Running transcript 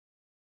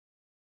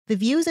The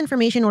views,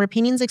 information, or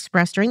opinions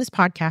expressed during this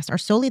podcast are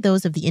solely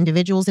those of the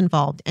individuals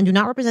involved and do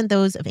not represent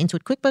those of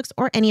Intuit QuickBooks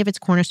or any of its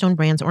cornerstone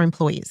brands or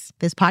employees.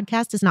 This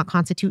podcast does not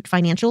constitute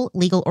financial,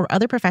 legal, or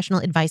other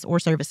professional advice or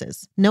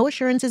services. No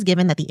assurance is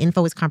given that the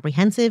info is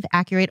comprehensive,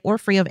 accurate, or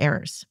free of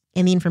errors.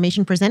 And the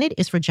information presented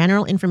is for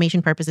general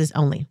information purposes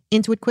only.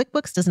 Intuit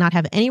QuickBooks does not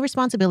have any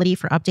responsibility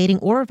for updating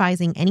or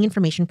revising any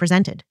information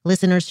presented.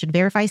 Listeners should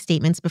verify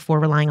statements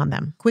before relying on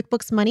them.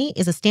 QuickBooks Money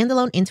is a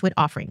standalone Intuit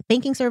offering.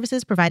 Banking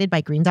services provided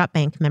by Green Dot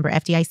Bank, member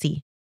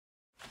FDIC.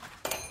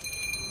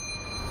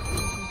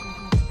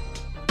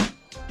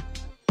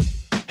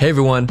 Hey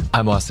everyone,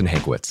 I'm Austin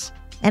Hankwitz.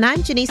 And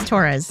I'm Janice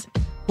Torres.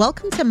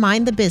 Welcome to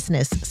Mind the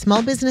Business,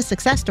 Small Business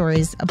Success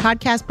Stories, a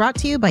podcast brought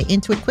to you by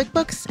Intuit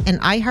QuickBooks and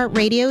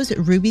iHeartRadio's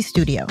Ruby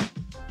Studio.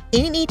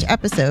 In each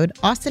episode,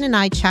 Austin and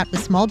I chat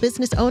with small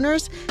business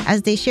owners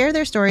as they share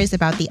their stories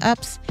about the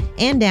ups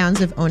and downs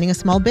of owning a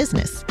small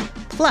business.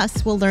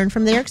 Plus, we'll learn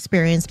from their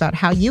experience about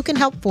how you can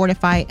help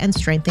fortify and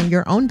strengthen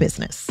your own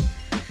business.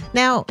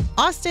 Now,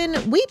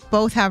 Austin, we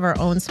both have our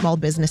own small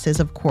businesses,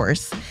 of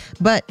course,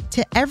 but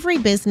to every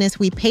business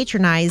we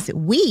patronize,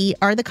 we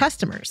are the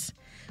customers.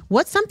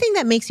 What's something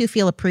that makes you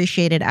feel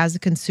appreciated as a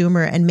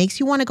consumer and makes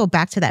you want to go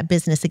back to that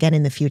business again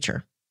in the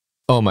future?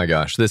 Oh my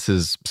gosh, this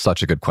is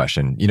such a good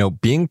question. You know,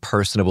 being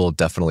personable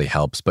definitely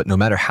helps, but no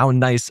matter how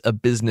nice a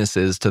business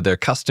is to their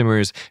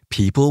customers,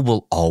 people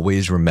will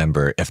always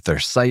remember if their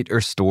site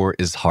or store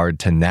is hard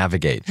to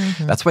navigate.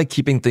 That's why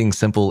keeping things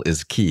simple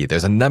is key.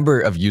 There's a number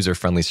of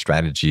user-friendly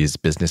strategies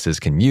businesses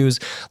can use,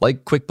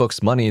 like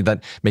QuickBooks Money,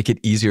 that make it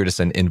easier to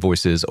send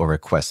invoices or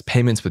request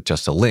payments with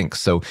just a link,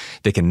 so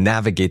they can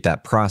navigate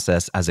that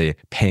process as a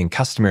paying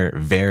customer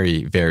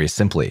very, very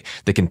simply.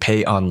 They can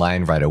pay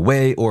online right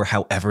away or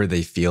however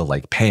they feel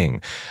like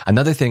paying.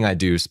 Another thing I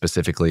do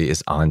specifically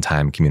is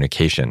on-time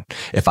communication.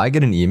 If I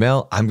get an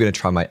email, I'm going to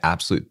try my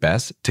absolute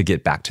best to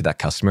get back to that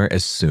customer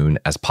as soon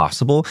as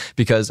possible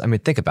because,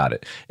 think about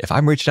it. If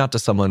I'm reaching out to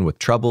someone with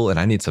trouble and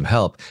I need some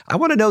help, I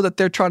want to know that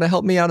they're trying to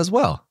help me out as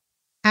well.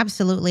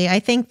 Absolutely. I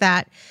think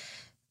that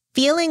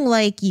feeling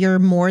like you're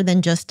more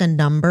than just a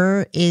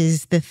number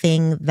is the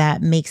thing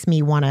that makes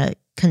me want to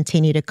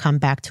continue to come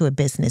back to a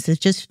business. It's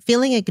just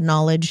feeling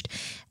acknowledged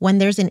when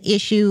there's an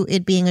issue,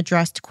 it being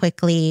addressed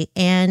quickly.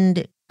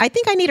 And I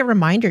think I need a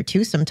reminder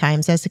too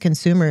sometimes as a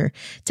consumer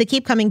to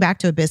keep coming back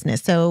to a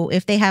business. So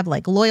if they have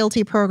like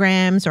loyalty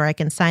programs, or I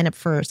can sign up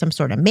for some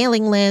sort of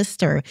mailing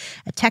list or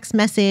a text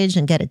message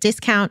and get a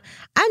discount,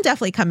 I'm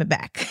definitely coming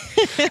back.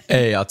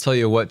 Hey, I'll tell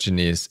you what,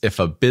 Janice, if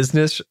a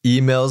business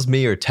emails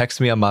me or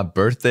texts me on my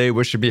birthday,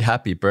 wishing me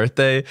happy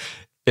birthday,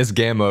 it's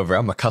game over.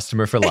 I'm a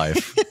customer for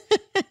life.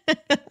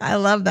 I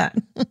love that.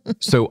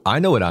 So I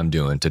know what I'm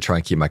doing to try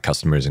and keep my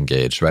customers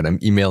engaged, right? I'm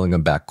emailing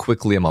them back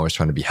quickly. I'm always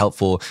trying to be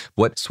helpful.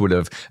 What sort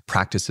of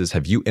practices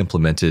have you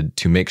implemented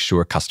to make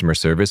sure customer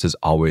service is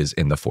always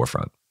in the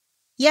forefront?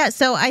 Yeah,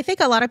 so I think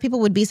a lot of people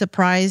would be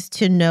surprised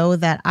to know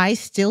that I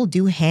still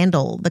do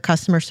handle the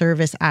customer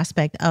service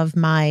aspect of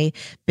my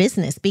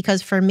business,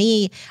 because for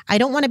me, I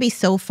don't want to be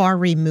so far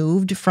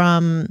removed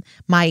from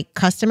my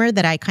customer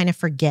that I kind of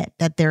forget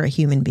that they're a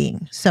human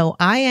being. So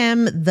I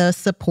am the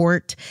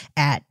support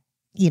at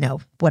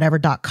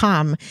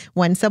whatever.com.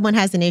 When someone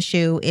has an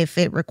issue, if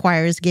it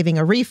requires giving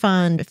a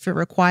refund, if it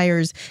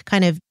requires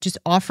kind of just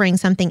offering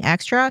something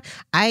extra,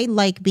 I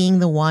like being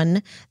the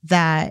one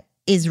that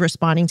is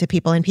responding to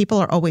people, and people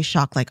are always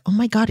shocked, like, oh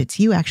my God, it's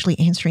you actually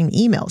answering the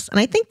emails. And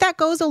I think that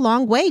goes a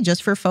long way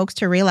just for folks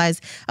to realize,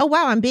 oh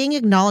wow, I'm being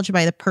acknowledged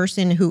by the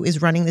person who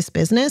is running this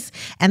business.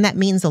 And that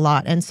means a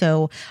lot. And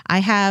so I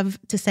have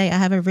to say, I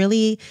have a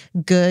really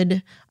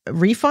good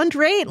refund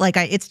rate.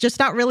 It's just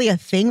not really a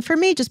thing for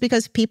me, just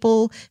because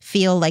people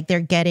feel like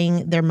they're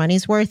getting their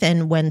money's worth.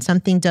 And when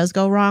something does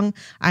go wrong,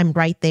 I'm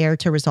right there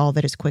to resolve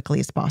it as quickly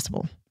as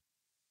possible.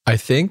 I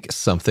think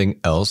something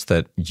else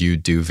that you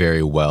do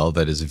very well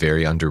that is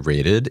very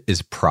underrated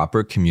is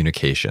proper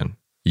communication.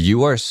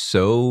 You are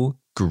so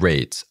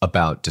great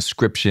about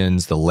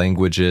descriptions, the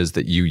languages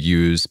that you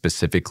use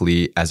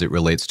specifically as it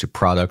relates to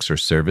products or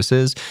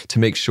services to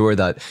make sure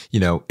that,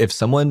 if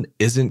someone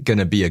isn't going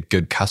to be a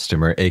good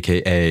customer,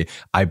 AKA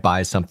I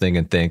buy something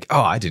and think,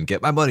 oh, I didn't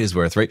get my money's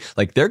worth, right?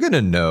 Like they're going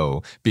to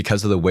know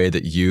because of the way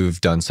that you've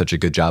done such a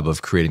good job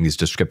of creating these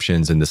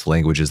descriptions and this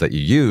languages that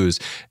you use,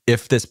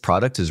 if this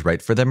product is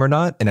right for them or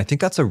not. And I think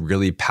that's a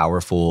really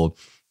powerful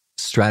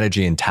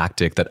strategy and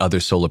tactic that other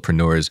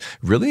solopreneurs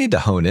really need to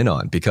hone in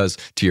on, because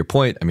to your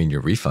point,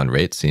 your refund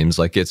rate seems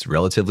like it's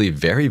relatively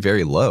very,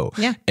 very low.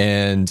 Yeah.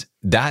 And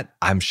that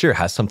I'm sure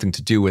has something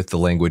to do with the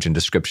language and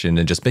description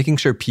and just making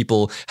sure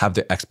people have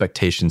their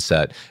expectations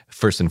set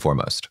first and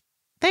foremost.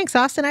 Thanks,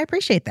 Austin. I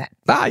appreciate that.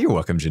 You're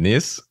welcome,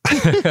 Janice.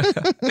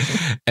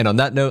 And on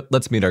that note,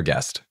 let's meet our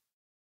guest.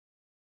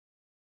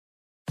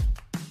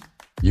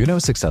 You know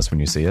success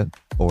when you see it,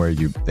 or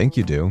you think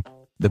you do,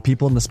 the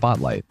people in the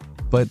spotlight.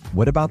 But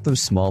what about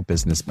those small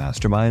business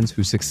masterminds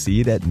who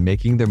succeed at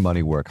making their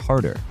money work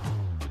harder?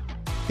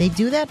 They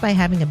do that by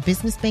having a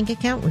business bank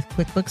account with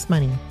QuickBooks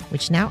Money,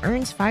 which now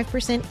earns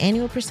 5%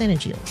 annual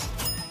percentage yields.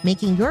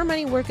 making your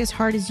money work as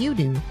hard as you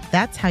do.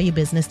 That's how you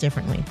business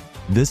differently.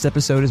 This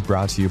episode is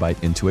brought to you by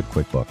Intuit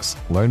QuickBooks.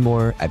 Learn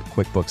more at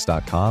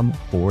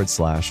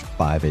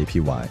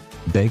quickbooks.com/5APY.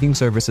 Banking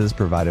services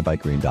provided by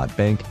Green Dot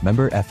Bank,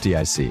 member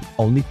FDIC.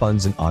 Only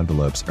funds and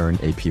envelopes earn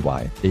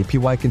APY.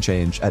 APY can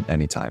change at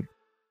any time.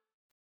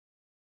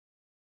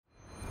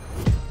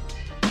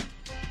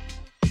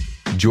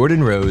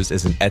 Jordan Rose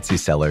is an Etsy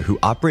seller who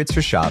operates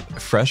her shop,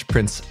 Fresh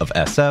Prince of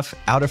SF,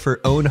 out of her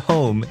own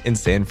home in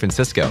San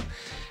Francisco.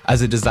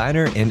 As a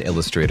designer and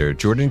illustrator,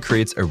 Jordan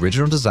creates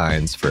original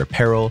designs for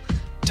apparel,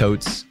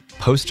 totes,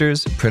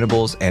 posters,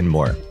 printables, and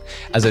more.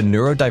 As a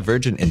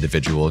neurodivergent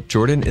individual,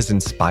 Jordan is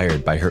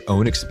inspired by her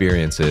own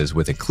experiences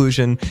with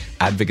inclusion,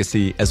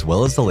 advocacy, as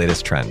well as the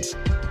latest trends.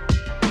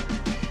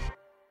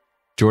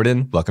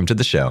 Jordan, welcome to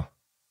the show.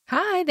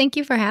 Hi, thank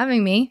you for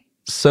having me.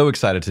 So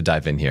excited to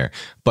dive in here.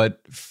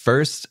 But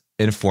first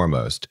and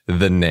foremost,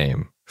 the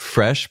name,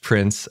 Fresh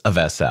Prince of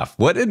SF.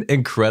 What an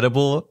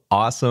incredible,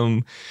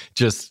 awesome,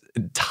 just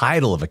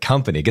title of a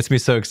company. It gets me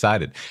so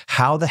excited.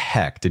 How the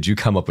heck did you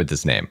come up with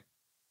this name?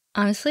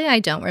 Honestly, I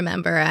don't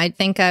remember. I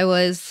think I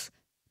was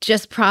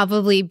just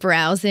probably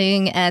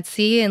browsing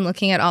Etsy and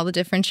looking at all the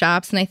different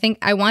shops. And I think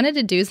I wanted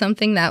to do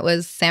something that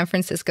was San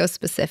Francisco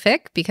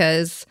specific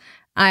because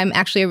I'm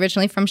actually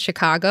originally from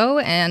Chicago,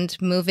 and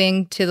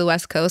moving to the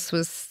West Coast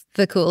was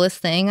the coolest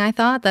thing I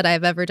thought that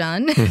I've ever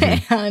done.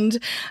 Mm-hmm. And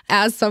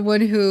as someone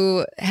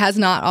who has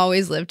not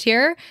always lived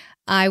here,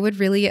 I would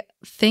really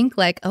think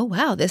like, oh,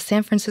 wow, this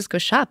San Francisco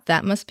shop,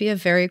 that must be a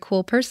very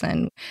cool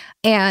person.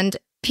 And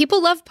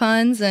people love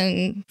puns,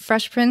 and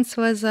Fresh Prince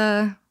was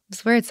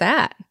where it's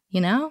at,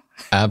 you know?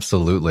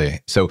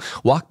 Absolutely. So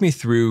walk me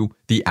through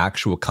the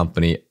actual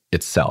company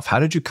itself. How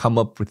did you come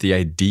up with the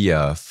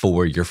idea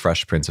for your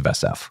Fresh Prince of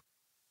SF?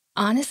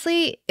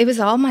 Honestly, it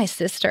was all my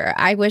sister.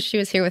 I wish she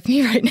was here with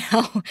me right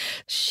now.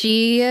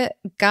 She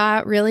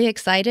got really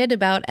excited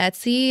about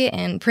Etsy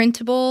and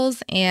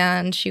printables,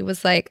 and she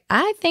was like,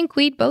 I think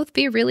we'd both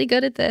be really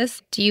good at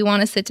this. Do you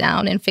want to sit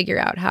down and figure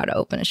out how to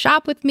open a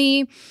shop with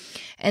me?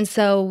 And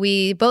so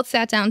we both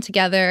sat down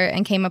together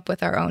and came up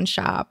with our own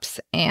shops,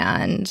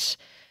 and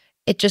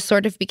it just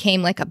sort of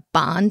became like a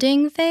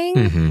bonding thing.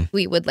 Mm-hmm.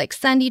 We would like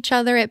send each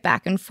other it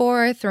back and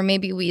forth, or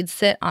maybe we'd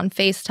sit on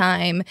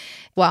FaceTime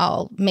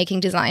while making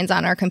designs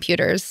on our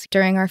computers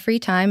during our free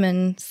time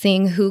and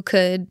seeing who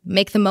could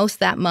make the most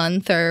that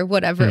month or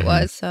whatever it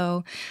was.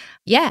 So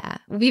yeah,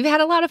 we've had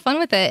a lot of fun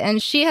with it,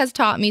 and she has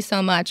taught me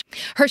so much.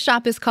 Her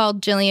shop is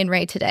called Jillian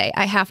Ray Today.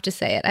 I have to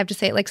say it. I have to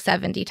say it like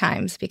 70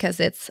 times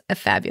because it's a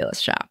fabulous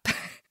shop.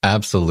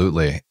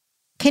 Absolutely.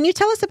 Can you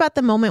tell us about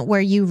the moment where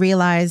you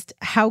realized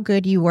how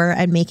good you were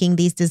at making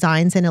these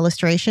designs and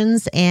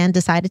illustrations and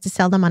decided to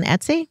sell them on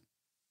Etsy?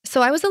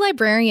 So I was a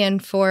librarian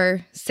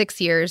for 6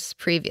 years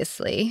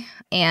previously.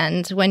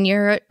 And when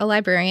you're a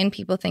librarian,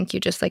 people think you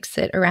just like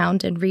sit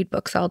around and read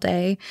books all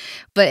day.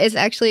 But it's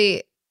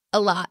actually a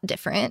lot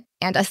different.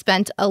 And I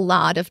spent a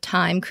lot of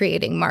time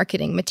creating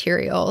marketing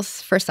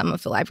materials for some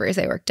of the libraries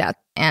I worked at.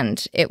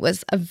 And it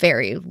was a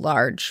very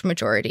large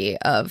majority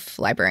of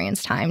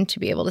librarians' time to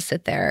be able to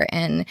sit there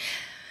and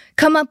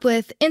come up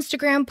with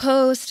Instagram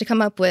posts, to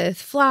come up with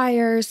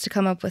flyers, to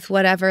come up with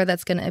whatever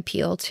that's going to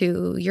appeal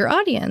to your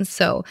audience.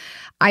 So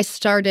I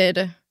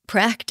started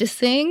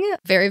practicing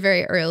very,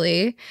 very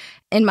early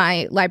in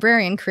my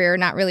librarian career,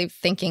 not really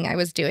thinking I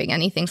was doing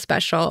anything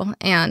special,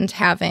 and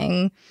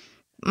having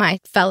my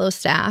fellow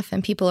staff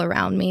and people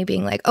around me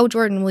being like, oh,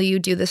 Jordan, will you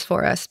do this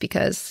for us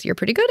because you're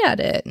pretty good at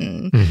it?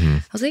 And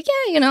I was like,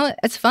 yeah, you know,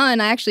 it's fun.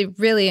 I actually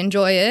really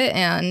enjoy it.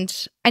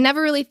 And I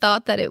never really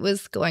thought that it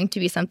was going to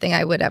be something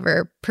I would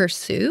ever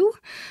pursue,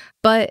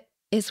 but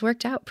it's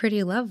worked out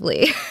pretty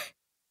lovely.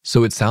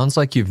 So it sounds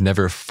like you've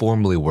never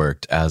formally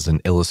worked as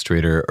an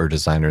illustrator or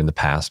designer in the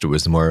past. It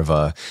was more of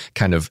a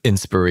kind of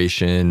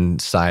inspiration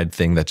side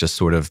thing that just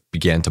sort of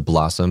began to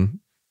blossom.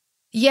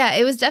 Yeah,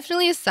 it was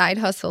definitely a side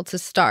hustle to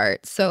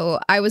start. So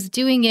I was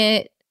doing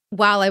it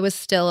while I was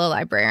still a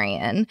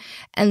librarian.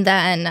 And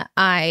then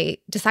I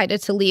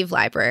decided to leave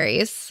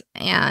libraries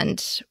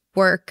and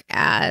work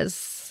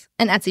as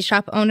an Etsy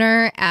shop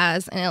owner,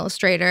 as an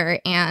illustrator,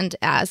 and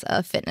as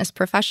a fitness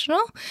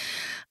professional.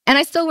 And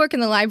I still work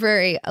in the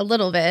library a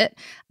little bit,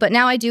 but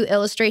now I do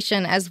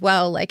illustration as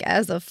well, like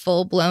as a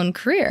full-blown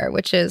career,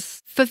 which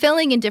is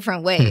fulfilling in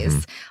different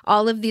ways.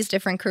 All of these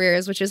different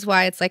careers, which is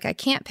why it's like I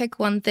can't pick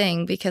one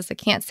thing because I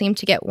can't seem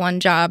to get one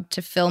job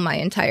to fill my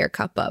entire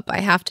cup up. I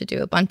have to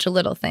do a bunch of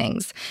little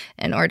things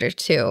in order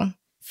to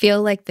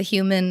feel like the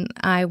human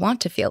I want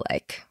to feel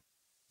like.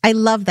 I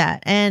love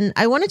that. And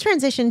I want to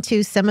transition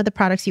to some of the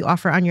products you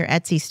offer on your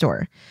Etsy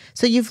store.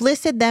 So you've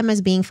listed them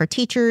as being for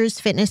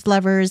teachers, fitness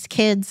lovers,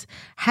 kids.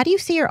 How do you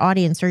see your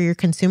audience or your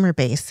consumer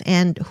base?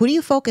 And who do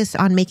you focus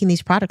on making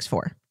these products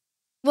for?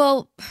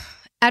 Well,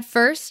 at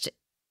first,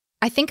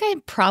 I think I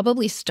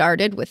probably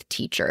started with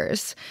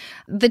teachers.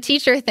 The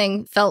teacher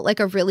thing felt like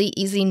a really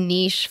easy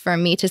niche for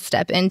me to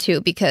step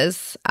into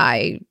because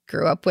I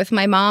grew up with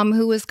my mom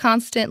who was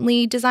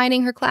constantly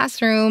designing her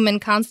classroom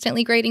and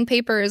constantly grading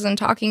papers and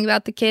talking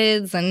about the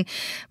kids. And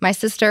my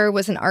sister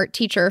was an art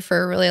teacher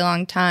for a really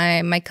long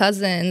time. My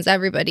cousins,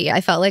 everybody.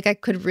 I felt like I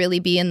could really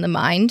be in the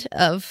mind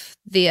of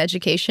the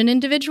education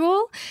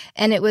individual.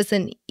 And it was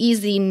an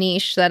easy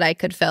niche that I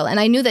could fill. And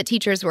I knew that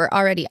teachers were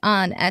already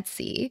on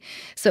Etsy.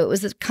 So it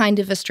was a kind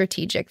of a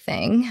strategic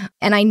thing.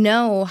 And I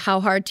know how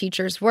hard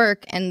teachers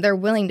work, and they're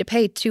willing to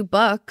pay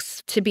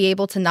 $2 to be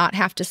able to not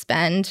have to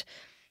spend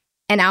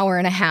an hour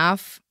and a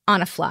half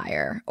on a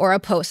flyer or a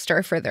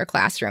poster for their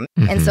classroom.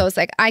 Mm-hmm. And so it's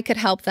like, I could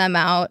help them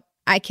out.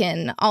 I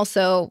can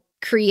also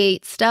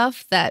create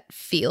stuff that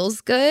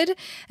feels good.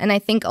 And I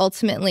think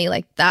ultimately,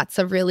 like, that's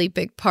a really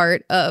big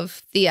part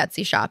of the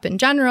Etsy shop in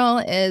general,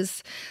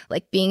 is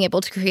like being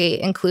able to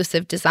create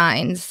inclusive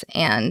designs.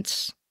 And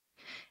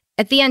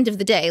at the end of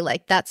the day,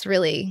 like, that's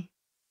really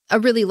a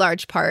really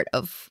large part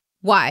of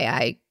why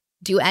I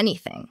do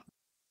anything.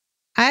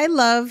 I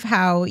love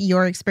how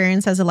your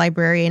experience as a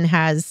librarian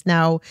has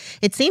now,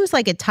 it seems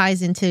like it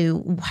ties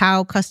into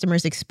how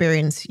customers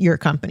experience your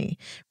company.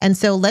 And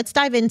so let's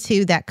dive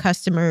into that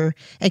customer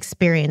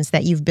experience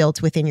that you've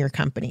built within your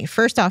company.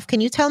 First off,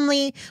 can you tell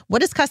me,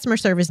 what does customer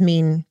service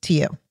mean to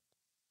you?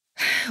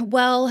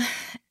 Well,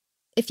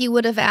 if you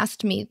would have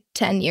asked me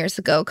 10 years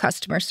ago,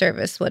 customer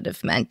service would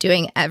have meant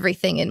doing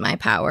everything in my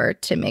power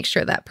to make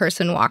sure that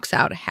person walks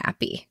out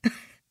happy.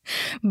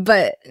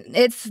 But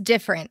it's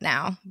different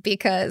now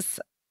because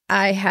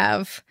I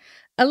have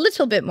a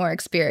little bit more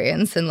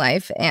experience in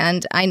life.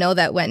 And I know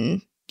that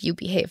when you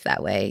behave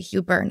that way,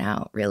 you burn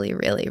out really,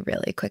 really,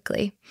 really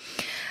quickly.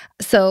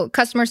 So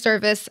customer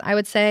service, I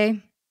would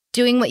say,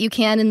 doing what you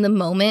can in the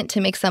moment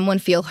to make someone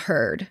feel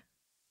heard,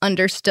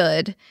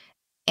 understood,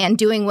 and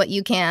doing what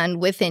you can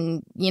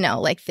within,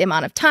 like the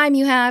amount of time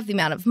you have, the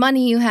amount of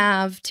money you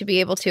have, to be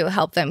able to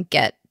help them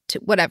get to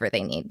whatever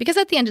they need. Because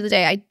at the end of the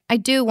day, I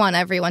do want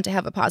everyone to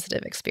have a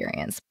positive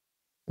experience.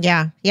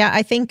 Yeah.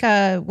 I think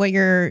what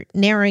you're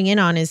narrowing in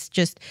on is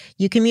just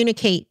you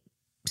communicate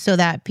so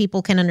that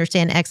people can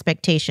understand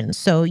expectations.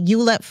 So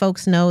you let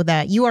folks know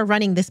that you are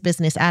running this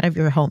business out of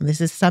your home.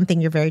 This is something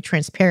you're very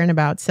transparent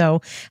about.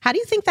 So how do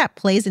you think that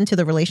plays into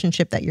the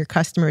relationship that your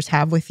customers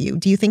have with you?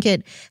 Do you think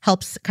it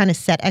helps kind of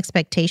set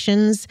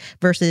expectations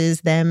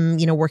versus them,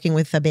 working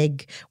with a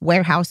big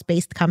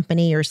warehouse-based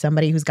company or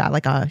somebody who's got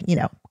like a,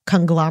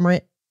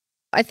 conglomerate?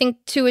 I think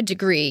to a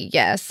degree,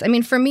 yes. I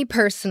mean, for me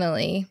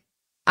personally,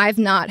 I've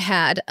not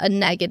had a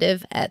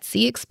negative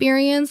Etsy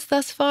experience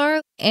thus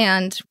far,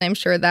 and I'm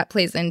sure that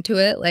plays into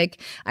it.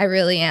 Like, I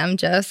really am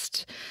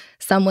just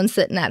someone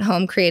sitting at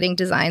home creating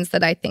designs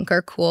that I think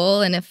are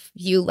cool, and if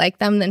you like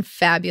them, then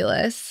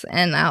fabulous,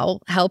 and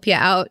I'll help you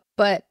out.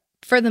 But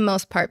for the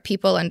most part,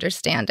 people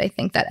understand, I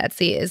think, that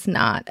Etsy is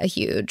not a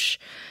huge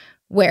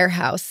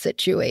warehouse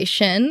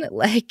situation.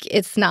 Like,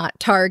 it's not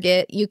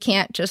Target. You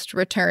can't just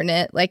return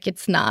it. Like,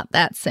 it's not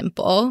that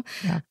simple.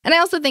 Yeah. And I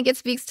also think it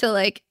speaks to,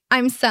 like,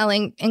 I'm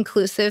selling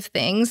inclusive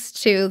things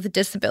to the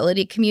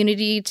disability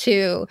community,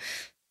 to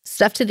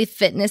stuff to the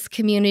fitness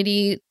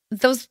community.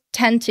 Those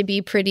tend to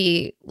be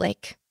pretty,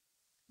 like,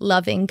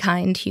 loving,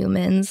 kind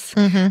humans.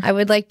 Mm-hmm. I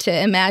would like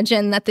to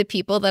imagine that the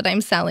people that I'm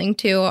selling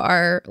to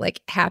are,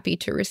 like, happy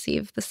to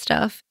receive the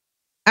stuff.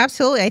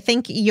 Absolutely. I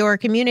think your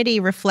community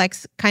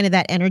reflects kind of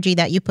that energy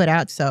that you put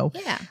out. So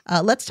Yeah.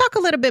 Let's talk a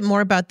little bit more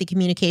about the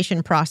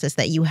communication process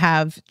that you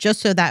have,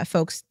 just so that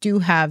folks do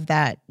have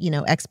that,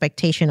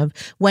 expectation of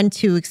when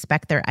to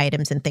expect their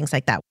items and things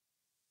like that.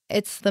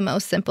 It's the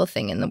most simple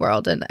thing in the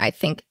world. And I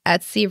think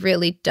Etsy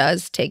really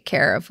does take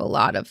care of a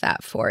lot of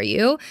that for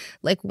you.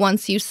 Like,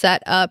 once you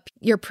set up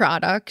your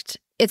product,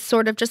 it's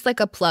sort of just like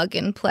a plug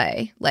and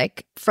play.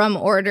 Like, from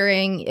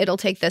ordering, it'll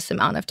take this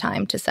amount of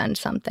time to send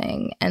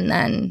something, and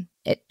then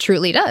it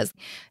truly does.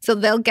 So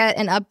they'll get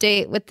an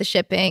update with the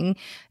shipping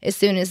as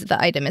soon as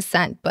the item is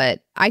sent,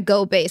 but I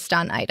go based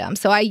on item.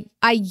 So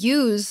I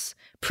use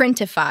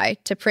Printify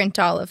to print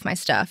all of my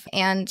stuff,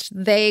 and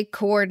they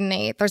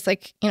coordinate. There's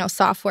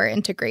software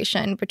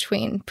integration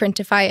between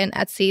Printify and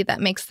Etsy that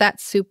makes that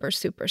super,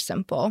 super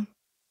simple.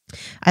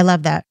 I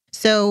love that.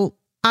 So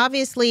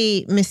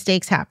obviously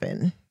mistakes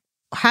happen.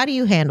 How do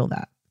you handle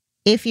that?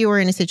 If you were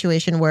in a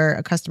situation where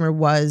a customer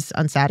was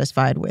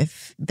unsatisfied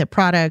with the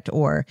product,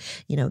 or,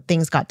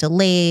 things got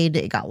delayed,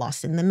 it got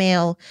lost in the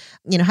mail,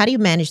 how do you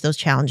manage those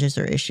challenges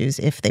or issues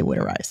if they would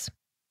arise?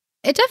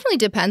 It definitely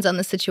depends on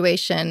the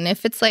situation.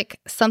 If it's like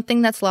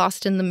something that's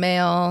lost in the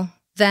mail,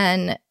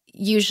 then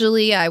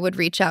usually I would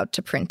reach out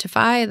to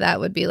Printify. That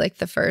would be like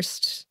the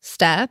first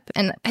step.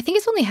 And I think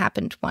it's only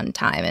happened one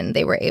time, and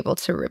they were able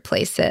to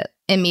replace it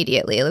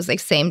immediately. It was like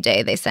same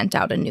day they sent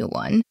out a new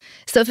one.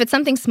 So if it's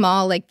something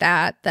small like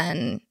that,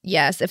 then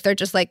yes. If they're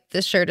just like,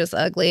 this shirt is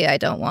ugly, I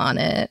don't want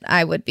it,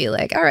 I would be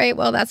like, all right,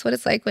 well, that's what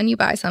it's like when you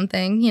buy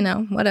something,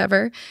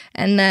 whatever.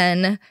 And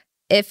then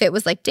if it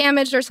was like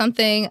damaged or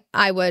something,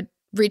 I would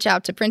reach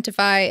out to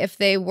Printify. If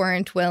they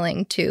weren't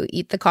willing to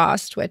eat the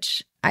cost,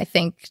 which I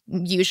think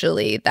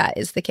usually that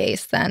is the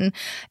case, then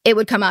it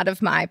would come out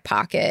of my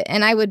pocket.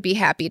 And I would be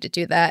happy to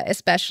do that,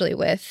 especially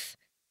with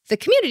the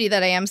community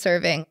that I am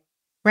serving.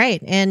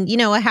 Right. And,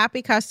 a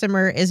happy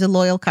customer is a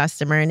loyal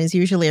customer and is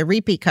usually a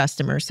repeat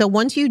customer. So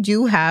once you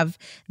do have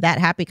that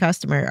happy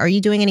customer, are you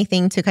doing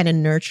anything to kind of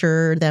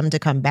nurture them to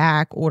come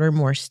back, order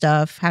more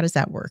stuff? How does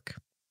that work?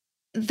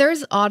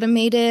 There's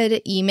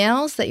automated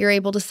emails that you're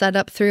able to set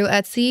up through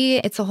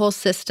Etsy. It's a whole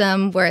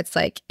system where it's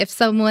like, if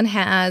someone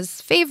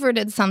has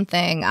favorited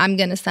something, I'm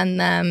going to send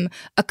them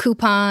a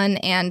coupon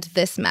and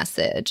this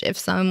message. If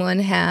someone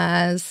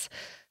has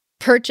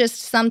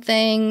purchased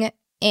something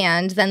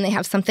and then they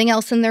have something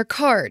else in their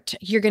cart,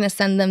 you're going to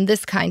send them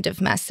this kind of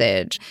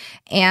message.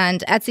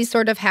 And Etsy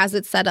sort of has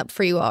it set up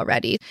for you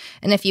already.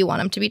 And if you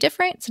want them to be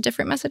different, it's a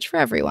different message for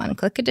everyone.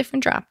 Click a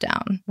different drop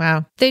down.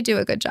 Wow. They do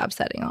a good job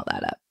setting all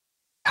that up.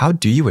 How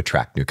do you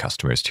attract new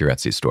customers to your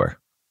Etsy store?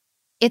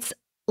 It's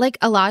like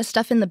a lot of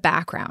stuff in the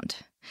background.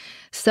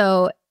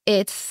 So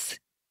it's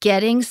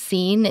getting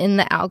seen in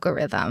the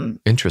algorithm.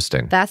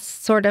 Interesting. That's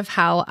sort of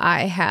how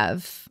I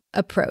have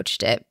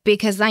approached it,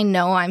 because I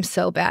know I'm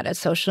so bad at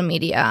social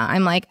media.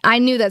 I'm like, I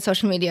knew that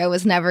social media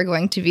was never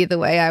going to be the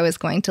way I was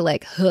going to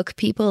like hook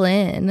people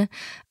in.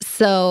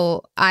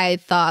 So I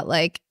thought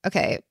like,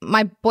 okay,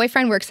 my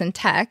boyfriend works in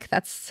tech.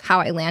 That's how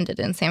I landed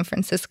in San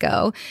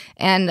Francisco.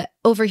 And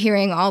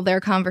overhearing all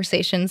their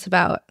conversations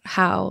about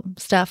how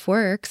stuff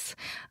works,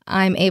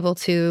 I'm able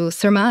to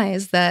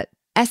surmise that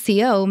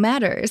SEO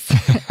matters.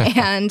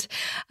 And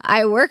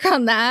I work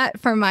on that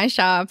for my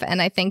shop.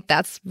 And I think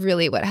that's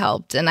really what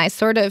helped. And I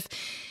sort of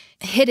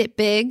hit it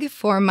big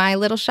for my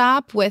little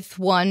shop with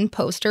one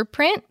poster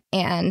print.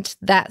 And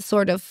that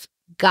sort of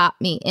got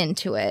me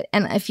into it.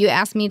 And if you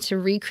asked me to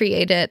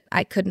recreate it,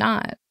 I could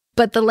not.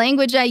 But the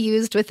language I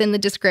used within the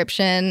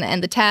description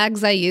and the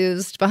tags I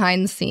used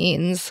behind the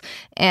scenes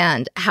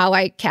and how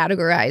I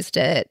categorized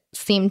it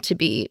seemed to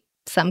be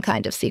some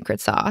kind of secret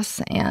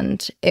sauce.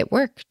 And it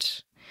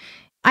worked.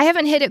 I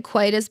haven't hit it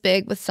quite as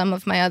big with some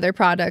of my other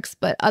products,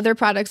 but other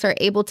products are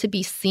able to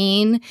be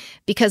seen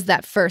because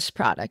that first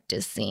product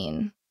is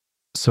seen.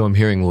 So I'm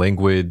hearing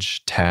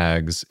language,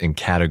 tags, and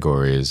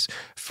categories.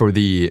 For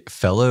the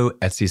fellow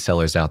Etsy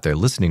sellers out there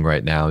listening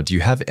right now, do you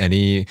have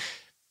any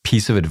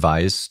piece of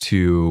advice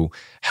to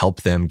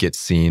help them get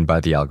seen by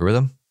the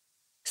algorithm?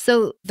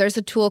 So there's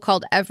a tool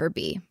called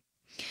Everbee,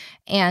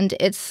 and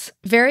it's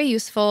very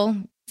useful.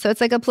 So it's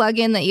like a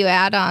plugin that you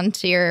add on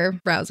to your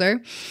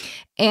browser.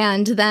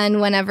 And then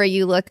whenever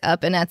you look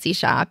up an Etsy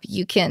shop,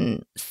 you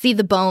can see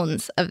the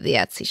bones of the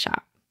Etsy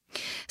shop.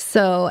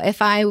 So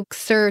if I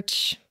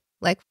search,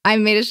 like I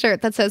made a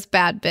shirt that says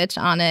bad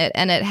bitch on it,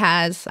 and it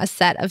has a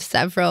set of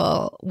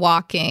several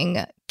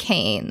walking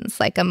canes,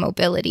 like a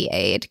mobility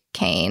aid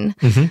cane.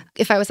 Mm-hmm.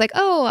 If I was like,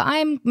 oh,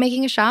 I'm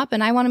making a shop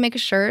and I want to make a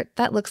shirt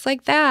that looks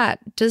like that.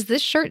 Does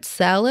this shirt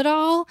sell at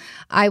all?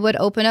 I would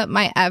open up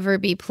my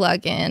Everbee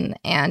plugin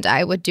and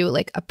I would do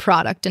like a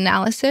product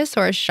analysis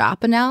or a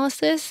shop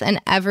analysis.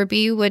 And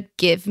Everbee would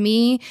give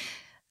me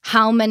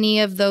how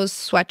many of those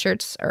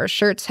sweatshirts or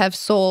shirts have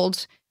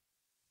sold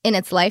in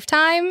its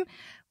lifetime,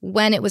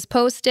 when it was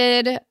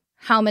posted,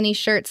 how many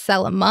shirts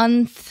sell a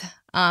month,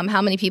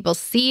 how many people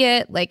see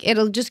it. Like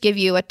it'll just give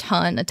you a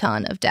ton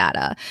of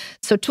data.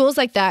 So tools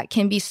like that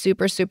can be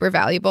super, super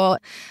valuable.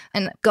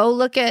 And go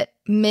look at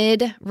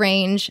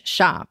mid-range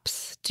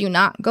shops. Do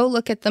not go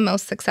look at the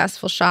most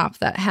successful shop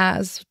that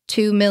has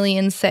 2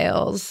 million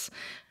sales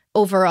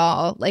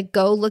overall. Like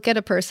go look at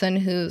a person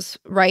who's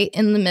right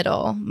in the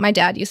middle. My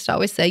dad used to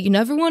always say, you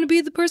never want to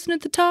be the person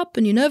at the top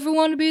and you never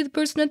want to be the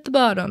person at the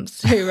bottom.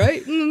 Stay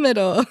right in the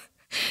middle.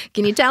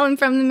 Can you tell I'm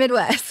from the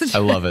Midwest? I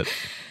love it.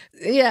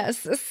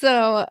 Yes.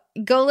 So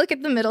go look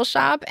at the middle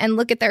shop and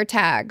look at their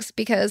tags,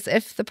 because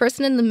if the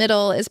person in the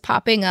middle is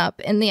popping up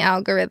in the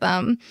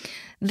algorithm,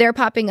 they're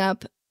popping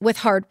up with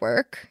hard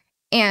work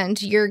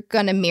and you're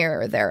going to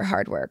mirror their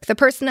hard work. The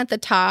person at the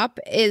top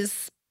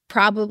is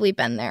probably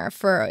been there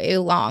for a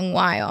long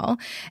while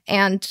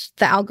and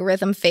the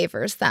algorithm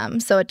favors them.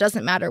 So it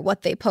doesn't matter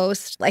what they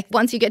post. Like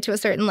once you get to a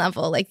certain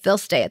level, like they'll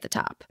stay at the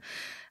top.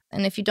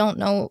 And if you don't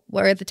know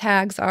where the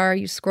tags are,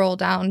 you scroll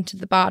down to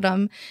the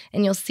bottom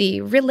and you'll see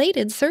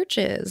related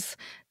searches.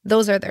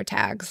 Those are their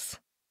tags.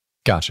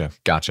 Gotcha.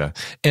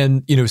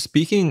 And,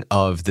 speaking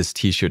of this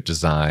t-shirt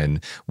design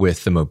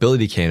with the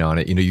mobility cane on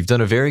it, you've done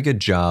a very good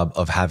job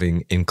of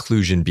having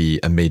inclusion be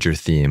a major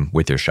theme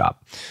with your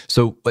shop.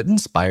 So what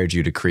inspired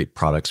you to create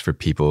products for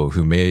people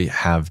who may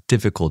have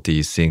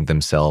difficulty seeing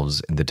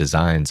themselves in the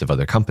designs of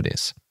other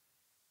companies?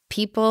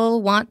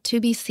 People want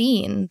to be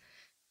seen.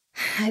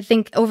 I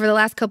think over the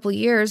last couple of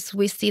years,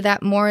 we see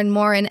that more and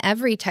more in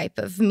every type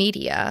of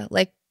media.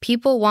 Like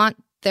people want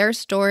their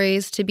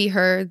stories to be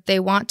heard. They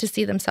want to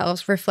see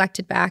themselves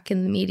reflected back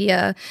in the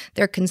media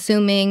they're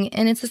consuming.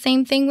 And it's the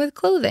same thing with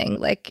clothing.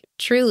 Like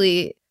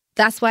truly,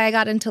 that's why I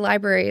got into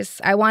libraries.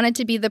 I wanted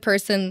to be the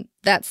person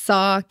that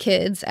saw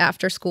kids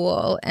after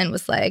school and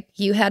was like,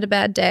 you had a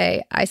bad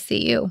day. I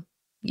see you.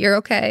 You're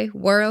okay.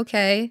 We're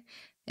okay.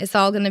 It's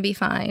all going to be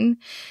fine.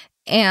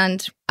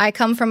 And I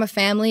come from a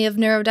family of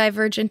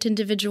neurodivergent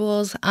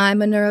individuals.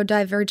 I'm a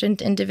neurodivergent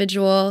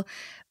individual.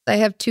 I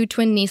have 2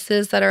 twin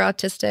nieces that are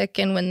autistic,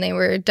 and when they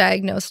were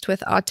diagnosed with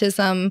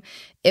autism,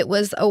 it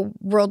was a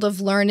world of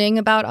learning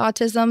about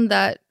autism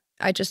that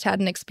I just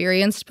hadn't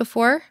experienced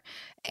before.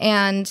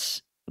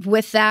 And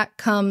with that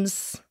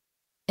comes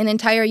an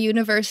entire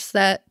universe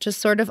that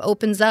just sort of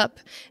opens up,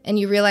 and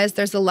you realize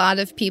there's a lot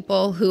of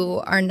people who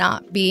are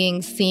not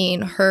being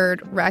seen,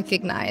 heard,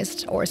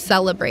 recognized, or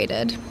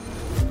celebrated.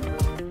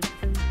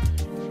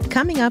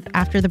 Coming up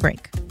after the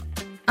break.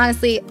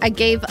 Honestly, I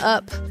gave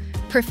up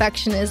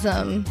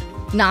perfectionism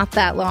not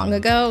that long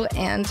ago,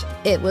 and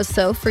it was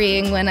so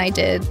freeing when I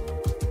did.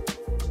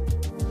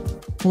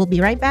 We'll be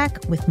right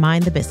back with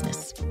Mind the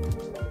Business.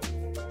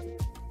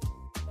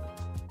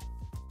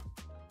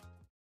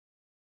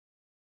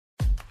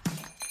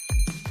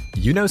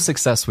 You know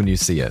success when you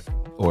see it,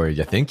 or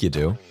you think you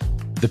do.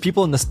 The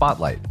people in the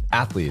spotlight,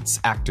 athletes,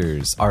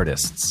 actors,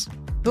 artists.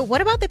 But what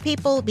about the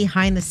people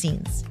behind the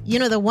scenes? You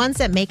know, the ones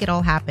that make it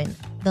all happen.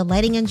 The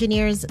lighting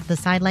engineers, the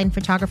sideline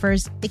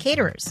photographers, the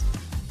caterers.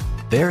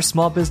 They're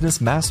small business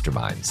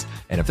masterminds.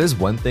 And if there's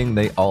one thing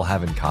they all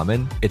have in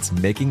common, it's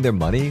making their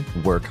money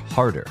work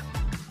harder.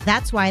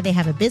 That's why they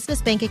have a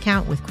business bank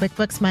account with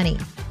QuickBooks Money,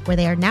 where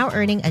they are now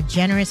earning a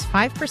generous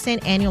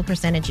 5% annual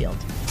percentage yield.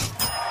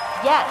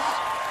 Yes,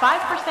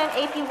 5%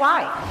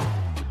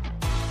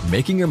 APY.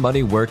 Making your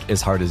money work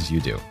as hard as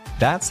you do.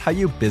 That's how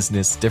you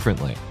business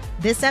differently.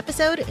 This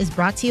episode is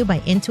brought to you by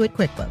Intuit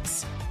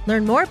QuickBooks.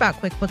 Learn more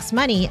about QuickBooks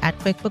Money at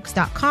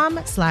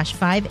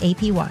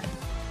quickbooks.com/5APY.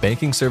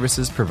 Banking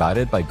services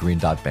provided by Green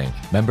Dot Bank.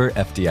 Member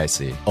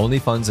FDIC. Only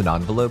funds and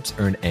envelopes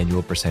earn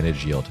annual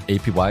percentage yield.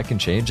 APY can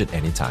change at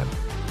any time.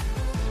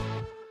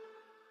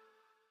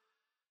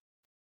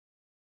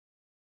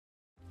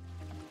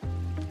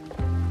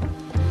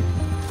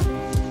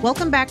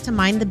 Welcome back to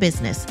Mind the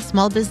Business,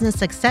 small business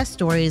success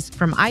stories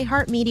from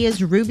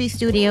iHeartMedia's Ruby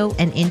Studio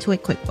and Intuit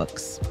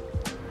QuickBooks.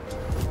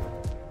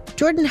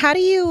 Jordan, how do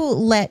you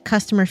let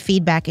customer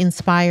feedback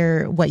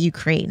inspire what you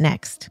create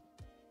next?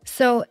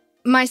 So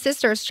my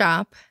sister's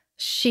shop,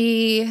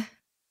 she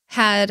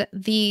had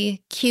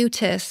the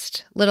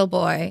cutest little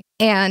boy,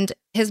 and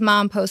his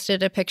mom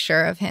posted a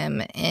picture of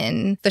him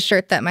in the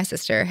shirt that my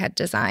sister had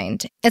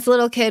designed. It's a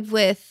little kid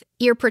with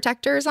ear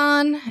protectors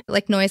on,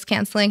 like noise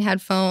canceling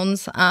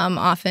headphones.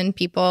 Often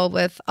people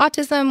with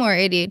autism or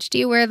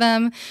ADHD wear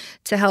them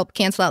to help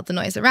cancel out the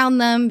noise around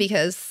them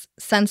because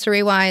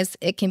sensory-wise,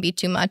 it can be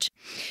too much.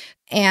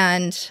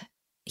 And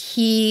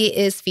he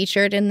is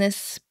featured in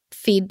this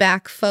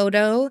feedback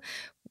photo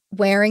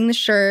wearing the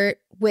shirt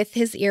with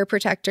his ear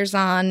protectors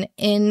on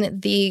in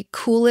the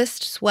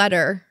coolest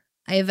sweater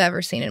I have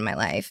ever seen in my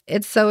life.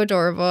 It's so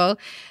adorable.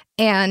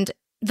 And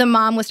the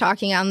mom was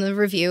talking on the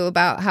review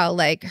about how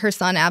like her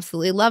son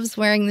absolutely loves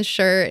wearing the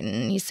shirt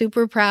and he's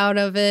super proud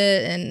of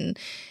it. And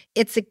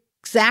it's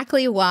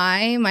exactly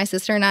why my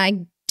sister and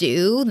I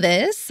do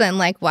this and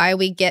like why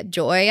we get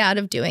joy out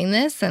of doing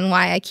this and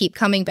why I keep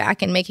coming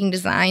back and making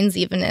designs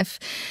even if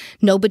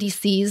nobody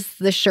sees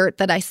the shirt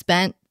that I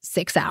spent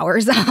 6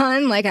 hours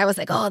on. Like I was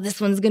like, oh,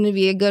 this one's going to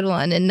be a good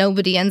one. And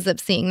nobody ends up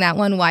seeing that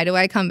one. Why do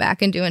I come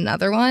back and do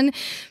another one?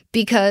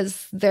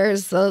 Because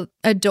there's a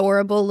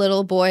adorable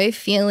little boy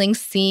feeling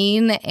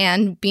seen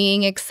and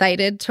being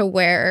excited to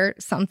wear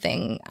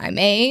something I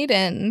made.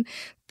 And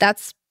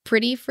that's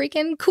pretty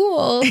freaking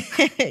cool.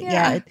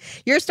 Yeah.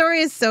 Your story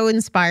is so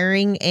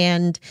inspiring.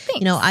 And, Thanks.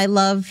 you know, I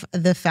love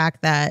the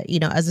fact that, you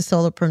know, as a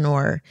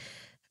solopreneur,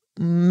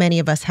 many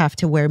of us have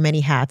to wear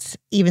many hats,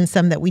 even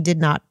some that we did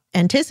not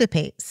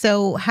anticipate.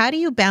 So how do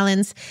you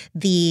balance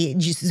the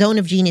zone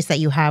of genius that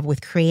you have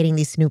with creating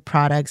these new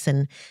products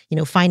and, you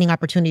know, finding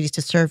opportunities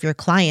to serve your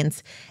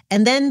clients,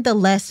 and then the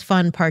less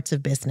fun parts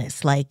of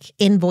business like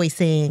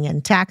invoicing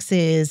and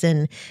taxes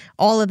and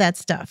all of that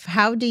stuff?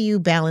 How do you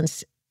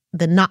balance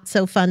the not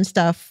so fun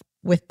stuff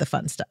with the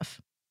fun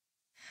stuff?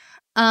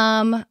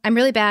 I'm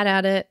really bad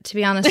at it, to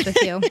be honest with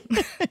you.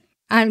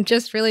 I'm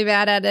just really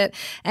bad at it.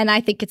 And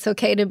I think it's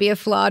okay to be a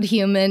flawed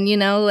human, you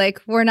know,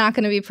 like we're not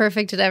going to be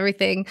perfect at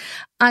everything.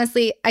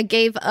 Honestly, I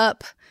gave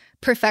up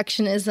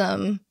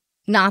perfectionism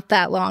not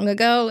that long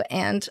ago.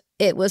 And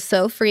it was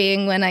so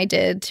freeing when I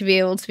did to be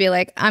able to be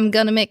like, I'm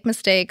going to make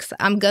mistakes.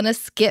 I'm going to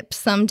skip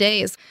some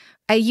days.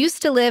 I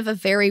used to live a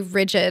very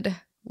rigid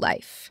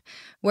life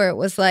where it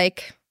was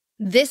like,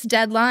 this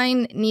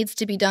deadline needs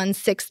to be done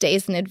 6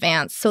 days in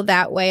advance. So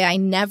that way I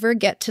never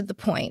get to the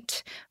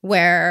point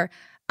where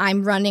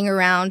I'm running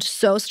around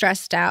so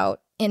stressed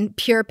out in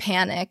pure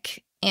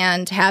panic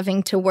and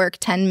having to work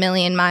 10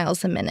 million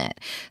miles a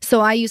minute.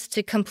 So I used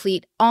to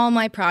complete all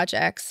my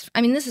projects. I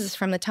mean, this is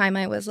from the time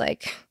I was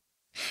like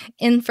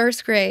in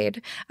first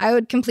grade. I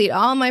would complete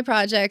all my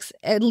projects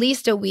at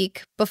least a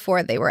week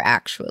before they were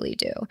actually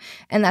due.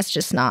 And that's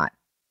just not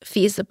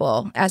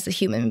feasible as a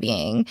human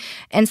being.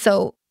 And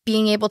so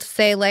being able to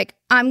say like,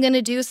 I'm going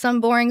to do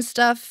some boring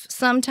stuff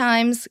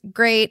sometimes,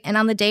 great. And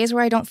on the days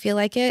where I don't feel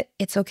like it,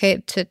 it's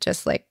okay to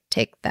just like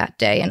take that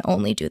day and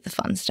only do the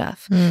fun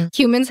stuff.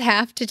 Humans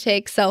have to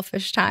take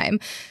selfish time.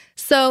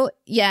 So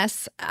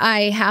yes,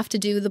 I have to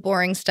do the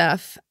boring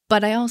stuff,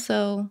 but I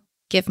also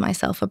give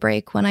myself a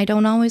break when I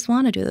don't always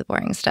want to do the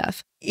boring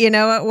stuff. You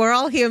know what? We're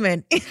all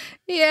human.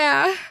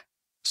 Yeah.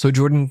 So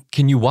Jordan,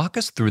 can you walk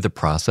us through the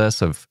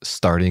process of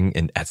starting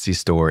an Etsy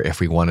store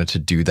if we wanted to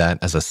do that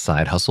as a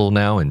side hustle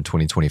now in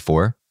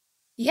 2024?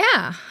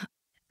 Yeah.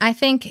 I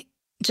think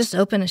just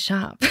open a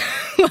shop.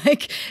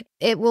 Like,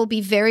 it will be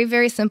very,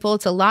 very simple.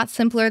 It's a lot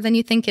simpler than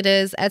you think it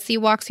is. Etsy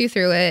walks you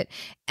through it.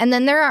 And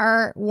then there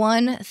are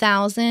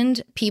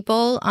 1,000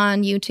 people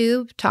on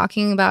YouTube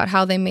talking about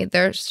how they made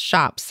their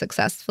shops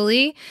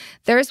successfully.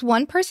 There's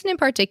one person in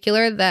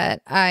particular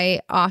that I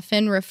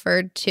often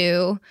referred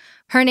to.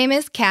 Her name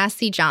is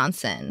Cassie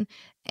Johnson,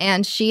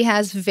 and she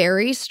has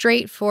very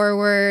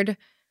straightforward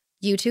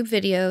YouTube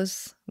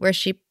videos where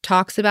she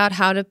talks about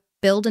how to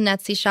build an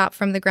Etsy shop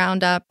from the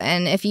ground up.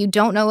 And if you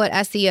don't know what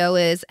SEO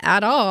is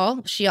at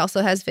all, she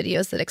also has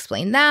videos that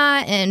explain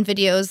that and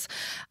videos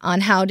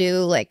on how to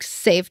like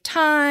save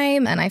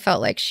time. And I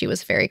felt like she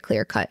was very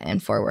clear cut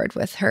and forward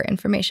with her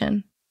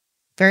information.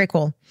 Very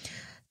cool.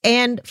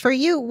 And for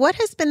you, what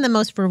has been the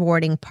most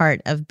rewarding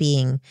part of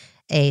being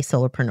a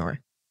solopreneur?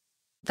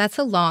 That's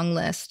a long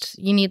list.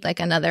 You need like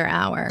another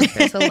hour.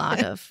 There's a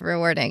lot of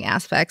rewarding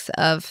aspects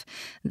of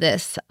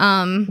this.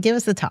 Give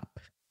us the top.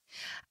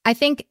 I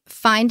think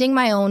finding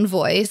my own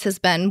voice has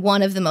been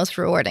one of the most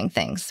rewarding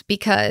things,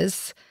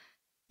 because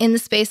in the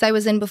space I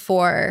was in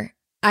before,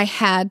 I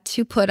had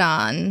to put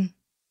on,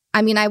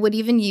 I would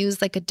even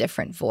use like a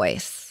different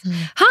voice.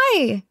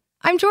 Hi,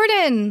 I'm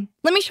Jordan.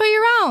 Let me show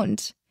you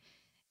around.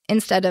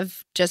 Instead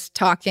of just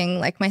talking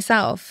like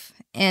myself.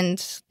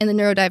 And in the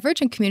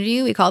neurodivergent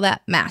community, we call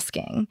that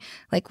masking.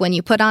 Like when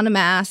you put on a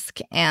mask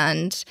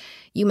and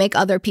you make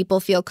other people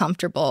feel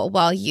comfortable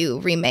while you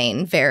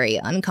remain very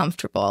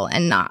uncomfortable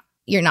and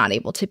you're not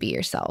able to be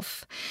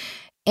yourself.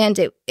 And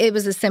it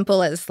was as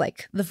simple as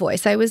like the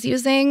voice I was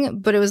using,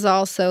 but it was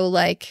also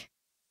like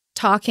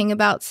talking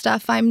about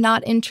stuff I'm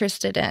not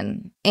interested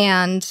in.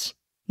 And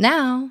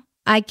now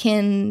I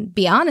can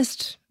be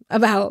honest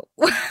about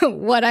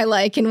what I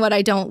like and what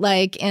I don't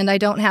like, and I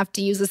don't have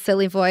to use a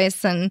silly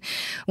voice. And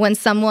when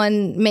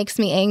someone makes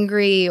me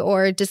angry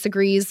or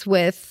disagrees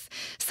with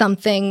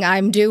something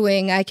I'm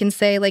doing, I can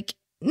say like,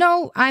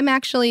 no, I'm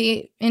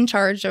actually in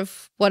charge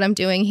of what I'm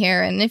doing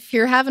here. And if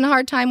you're having a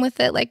hard time with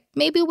it, like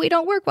maybe we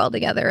don't work well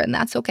together, and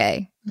that's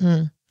okay.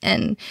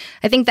 And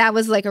I think that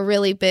was like a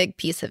really big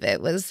piece of it,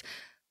 was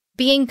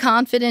being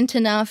confident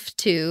enough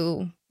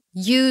to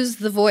use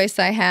the voice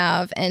I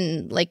have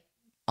and like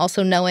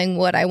also knowing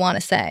what I want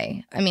to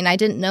say. I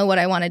didn't know what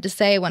I wanted to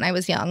say when I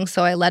was young,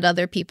 so I let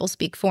other people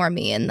speak for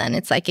me. And then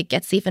it's like it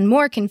gets even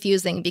more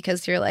confusing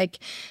because you're like,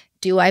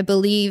 do I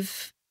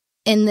believe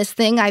in this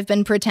thing I've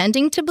been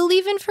pretending to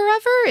believe in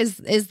forever?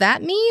 Is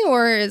that me,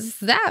 or is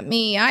that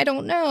me? I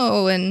don't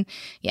know. And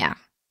yeah,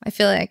 I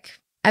feel like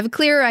I have a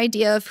clearer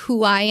idea of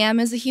who I am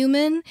as a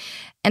human,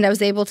 and I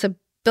was able to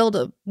build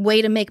a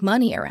way to make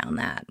money around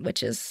that,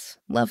 which is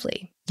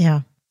lovely.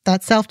 Yeah.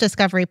 That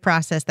self-discovery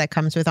process that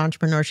comes with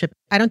entrepreneurship,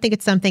 I don't think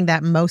it's something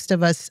that most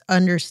of us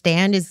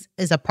understand is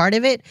a part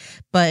of it,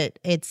 but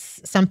it's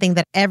something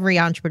that every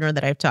entrepreneur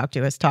that I've talked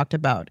to has talked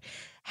about,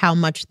 how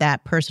much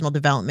that personal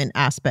development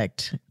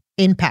aspect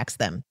impacts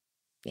them.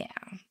 Yeah.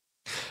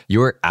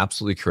 You're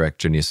absolutely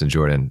correct, Janice and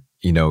Jordan.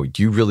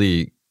 You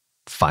really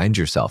find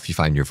yourself. You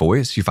find your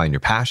voice, you find your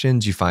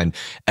passions, you find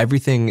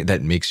everything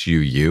that makes you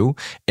you.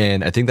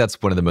 And I think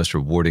that's one of the most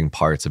rewarding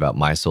parts about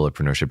my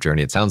solopreneurship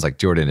journey. It sounds like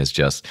Jordan is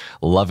just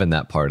loving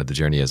that part of the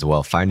journey as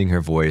well, finding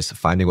her voice,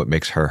 finding what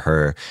makes her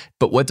her.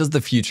 But what does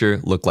the future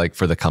look like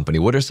for the company?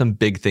 What are some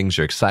big things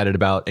you're excited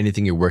about?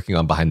 Anything you're working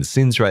on behind the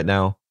scenes right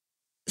now?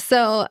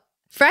 So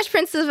Fresh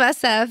Prince of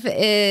SF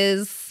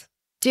is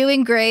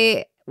doing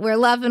great. We're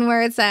loving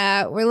where it's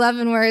at. We're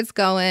loving where it's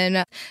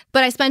going.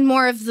 But I spend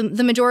more of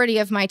the majority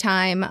of my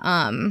time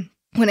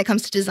when it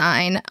comes to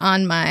design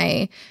on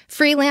my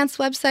freelance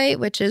website,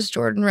 which is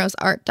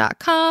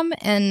jordanroseart.com.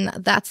 And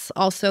that's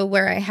also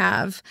where I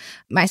have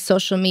my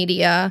social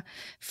media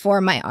for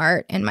my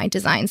art and my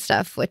design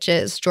stuff, which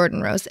is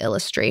Jordan Rose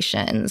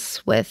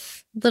Illustrations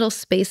with little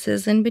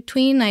spaces in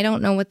between. I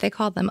don't know what they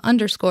call them,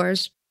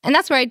 underscores. And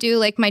that's where I do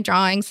like my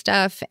drawing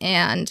stuff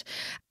and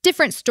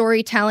different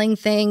storytelling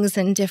things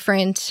and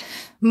different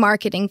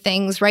marketing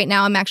things. Right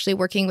now, I'm actually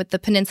working with the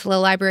Peninsula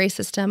Library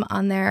System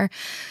on their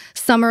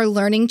Summer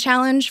Learning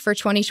Challenge for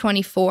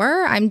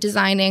 2024. I'm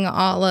designing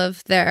all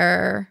of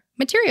their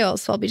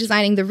materials. So I'll be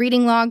designing the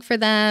reading log for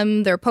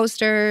them, their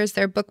posters,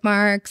 their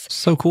bookmarks.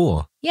 So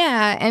cool.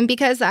 Yeah. And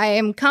because I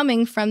am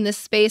coming from this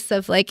space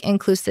of like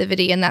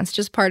inclusivity, and that's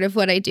just part of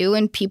what I do,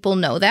 and people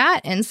know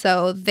that. And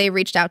so they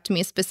reached out to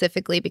me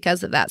specifically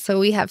because of that. So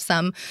we have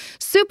some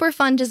super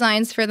fun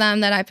designs for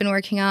them that I've been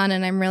working on,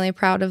 and I'm really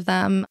proud of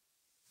them.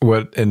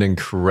 What an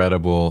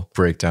incredible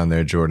breakdown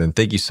there, Jordan.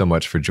 Thank you so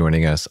much for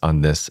joining us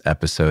on this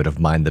episode of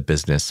Mind the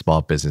Business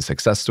Small Business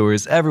Success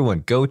Stories.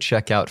 Everyone, go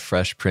check out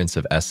Fresh Prince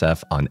of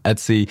SF on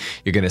Etsy.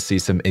 You're going to see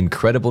some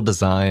incredible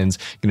designs.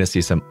 You're going to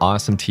see some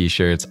awesome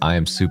t-shirts. I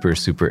am super,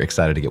 super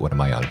excited to get one of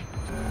my own.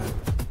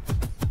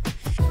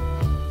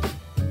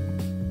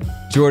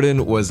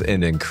 Jordan was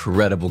an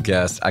incredible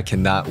guest. I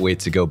cannot wait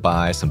to go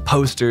buy some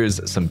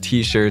posters, some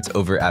t-shirts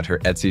over at her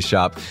Etsy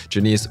shop.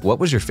 Janice, what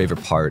was your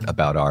favorite part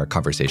about our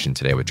conversation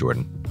today with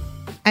Jordan?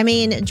 I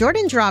mean,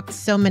 Jordan dropped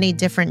so many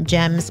different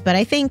gems, but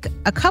I think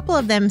a couple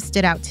of them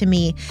stood out to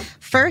me.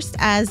 First,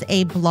 as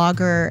a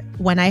blogger,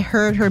 when I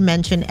heard her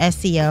mention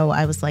SEO,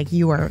 I was like,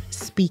 you are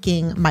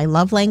speaking my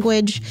love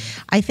language.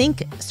 I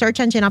think search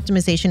engine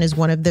optimization is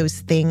one of those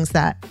things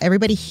that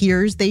everybody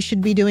hears they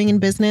should be doing in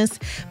business.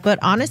 But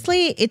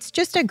honestly, it's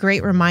just a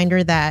great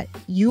reminder that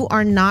you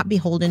are not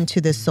beholden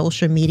to the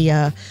social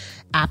media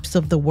apps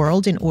of the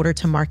world in order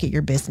to market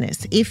your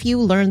business. If you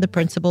learn the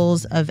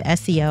principles of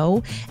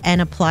SEO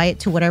and apply it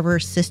to whatever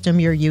system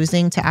you're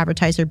using to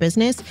advertise your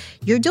business,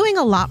 you're doing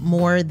a lot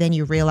more than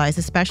you realize,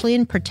 especially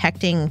in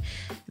protecting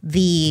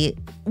the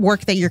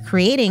work that you're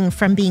creating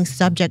from being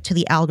subject to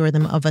the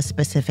algorithm of a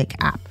specific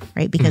app,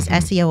 right? Because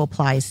SEO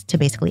applies to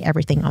basically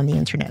everything on the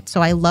internet.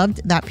 So I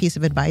loved that piece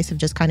of advice of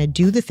just kind of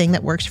do the thing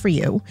that works for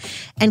you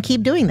and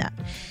keep doing that.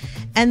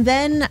 And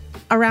then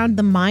around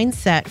the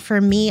mindset, for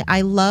me,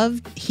 I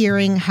love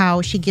hearing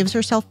how she gives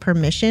herself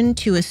permission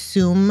to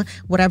assume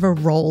whatever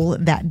role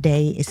that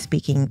day is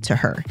speaking to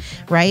her,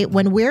 right?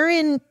 When we're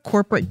in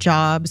corporate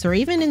jobs or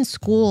even in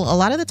school, a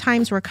lot of the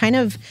times we're kind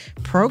of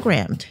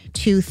programmed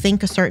to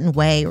think a certain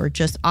way or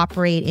just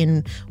operate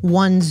in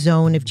one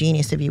zone of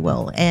genius, if you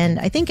will. And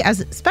I think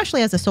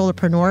especially as a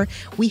solopreneur,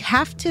 we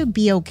have to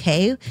be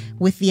okay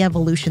with the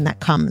evolution that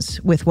comes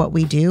with what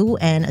we do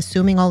and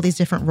assuming all these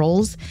different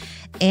roles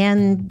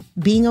and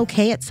being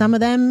okay at some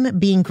of them,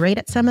 being great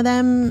at some of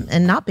them,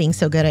 and not being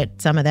so good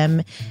at some of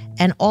them.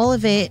 And all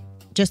of it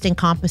just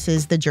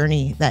encompasses the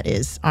journey that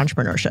is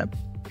entrepreneurship.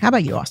 How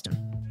about you, Austin?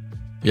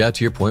 Yeah,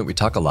 to your point, we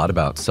talk a lot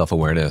about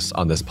self-awareness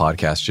on this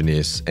podcast,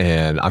 Janice,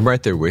 and I'm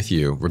right there with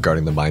you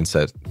regarding the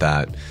mindset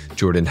that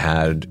Jordan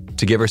had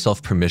to give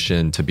herself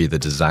permission to be the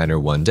designer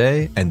one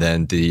day and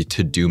then the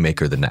to-do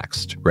maker the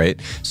next,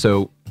 right?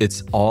 So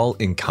it's all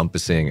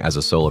encompassing as a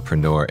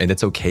solopreneur, and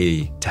it's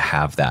okay to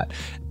have that.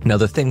 Now,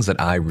 the things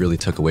that I really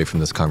took away from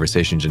this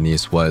conversation,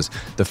 Janice, was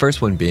the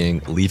first one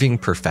being leaving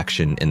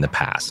perfection in the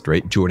past,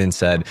 right? Jordan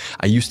said,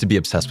 I used to be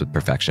obsessed with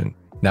perfection.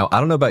 Now, I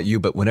don't know about you,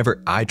 but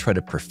whenever I try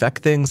to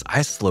perfect things,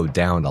 I slow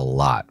down a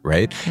lot,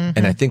 right?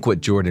 And I think what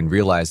Jordan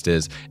realized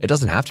is it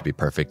doesn't have to be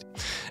perfect.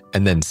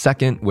 And then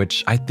second,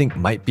 which I think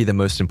might be the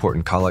most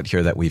important call out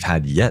here that we've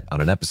had yet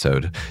on an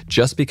episode,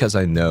 just because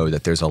I know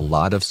that there's a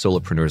lot of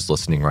solopreneurs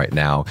listening right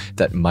now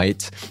that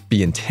might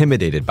be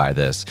intimidated by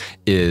this,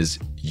 is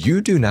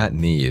you do not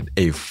need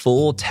a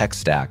full tech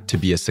stack to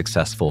be a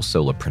successful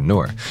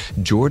solopreneur.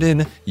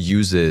 Jordan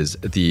uses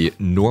the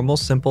normal,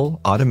 simple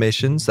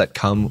automations that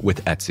come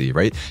with Etsy,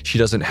 right? She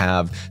doesn't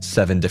have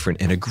 7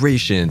 different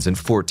integrations and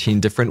 14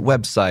 different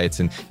websites.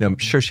 And I'm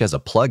sure she has a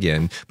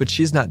plugin, but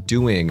she's not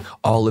doing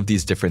all of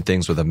these different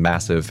things with a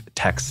massive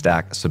tech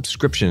stack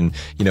subscription.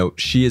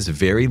 She is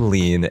very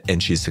lean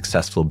and she's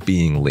successful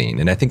being lean.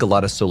 And I think a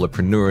lot of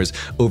solopreneurs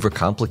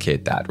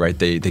overcomplicate that, right?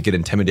 They get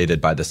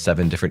intimidated by the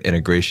 7 different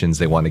integrations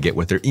they want to get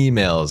with their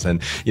emails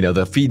and,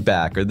 the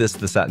feedback or this,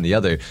 that, and the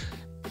other.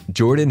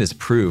 Jordan is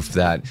proof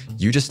that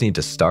you just need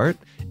to start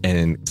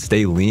and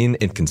stay lean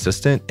and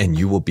consistent and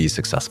you will be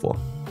successful.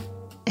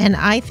 And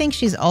I think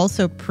she's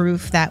also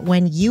proof that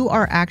when you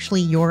are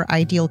actually your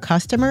ideal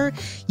customer,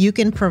 you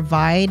can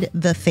provide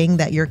the thing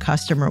that your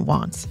customer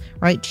wants,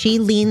 right? She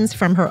leans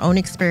from her own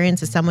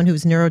experience as someone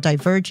who's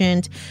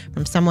neurodivergent,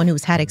 from someone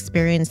who's had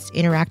experience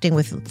interacting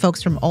with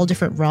folks from all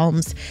different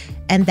realms.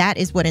 And that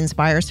is what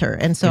inspires her.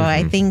 And so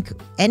I think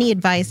any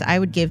advice I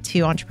would give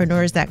to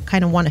entrepreneurs that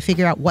kind of want to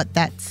figure out what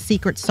that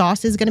secret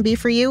sauce is going to be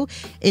for you,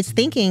 is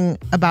thinking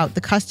about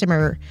the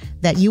customer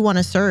that you want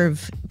to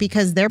serve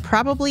because they're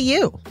probably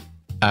you.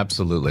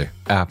 Absolutely.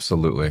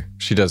 Absolutely.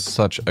 She does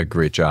such a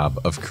great job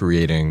of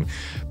creating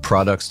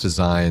products,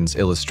 designs,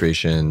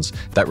 illustrations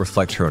that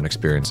reflect her own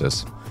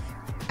experiences.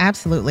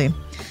 Absolutely.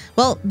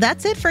 Well,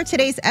 that's it for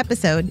today's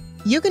episode.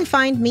 You can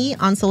find me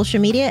on social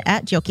media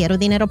at Yo Quiero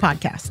Dinero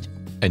Podcast.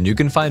 And you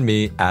can find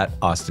me at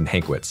Austin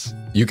Hankwitz.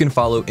 You can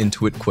follow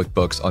Intuit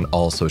QuickBooks on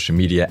all social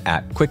media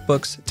at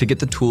QuickBooks to get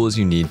the tools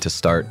you need to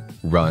start,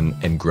 run,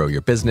 and grow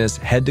your business.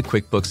 Head to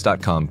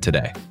QuickBooks.com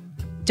today.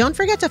 Don't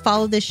forget to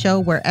follow this show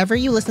wherever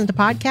you listen to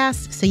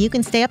podcasts so you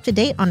can stay up to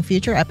date on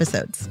future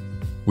episodes.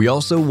 We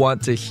also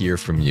want to hear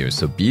from you,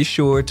 so be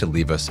sure to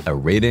leave us a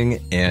rating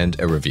and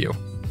a review.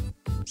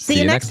 See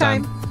you next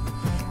time.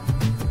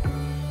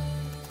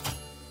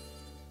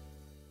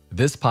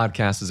 This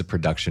podcast is a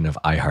production of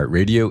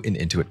iHeartRadio and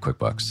Intuit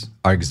QuickBooks.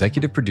 Our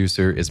executive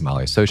producer is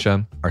Molly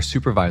Sosha, our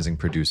supervising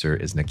producer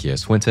is Nakia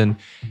Swinton,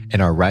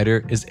 and our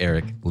writer is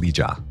Eric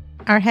Lija.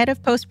 Our head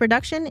of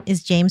post-production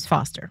is James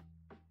Foster.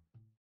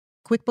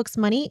 QuickBooks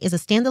Money is a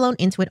standalone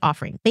Intuit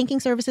offering. Banking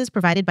services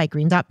provided by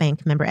Green Dot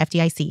Bank, member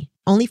FDIC.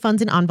 Only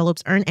funds and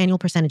envelopes earn annual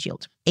percentage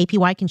yield.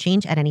 APY can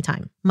change at any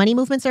time. Money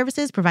movement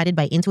services provided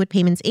by Intuit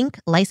Payments, Inc.,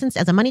 licensed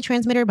as a money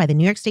transmitter by the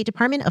New York State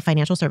Department of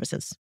Financial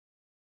Services.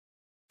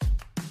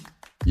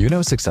 You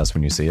know success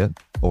when you see it,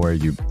 or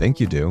you think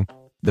you do.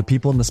 The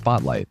people in the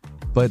spotlight.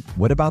 But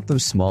what about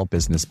those small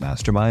business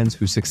masterminds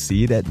who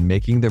succeed at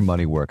making their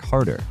money work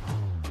harder?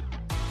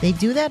 They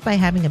do that by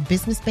having a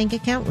business bank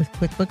account with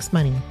QuickBooks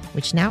Money,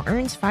 which now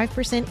earns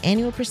 5%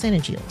 annual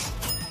percentage yield.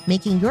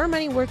 Making your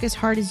money work as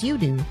hard as you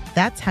do,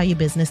 that's how you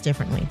business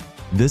differently.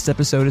 This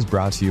episode is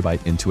brought to you by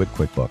Intuit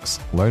QuickBooks.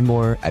 Learn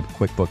more at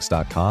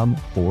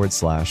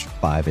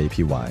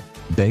quickbooks.com/5APY.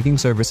 Banking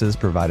services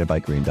provided by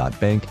Green Dot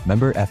Bank,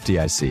 member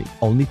FDIC.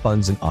 Only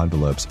funds and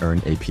envelopes earn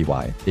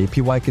APY.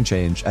 APY can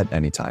change at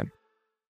any time.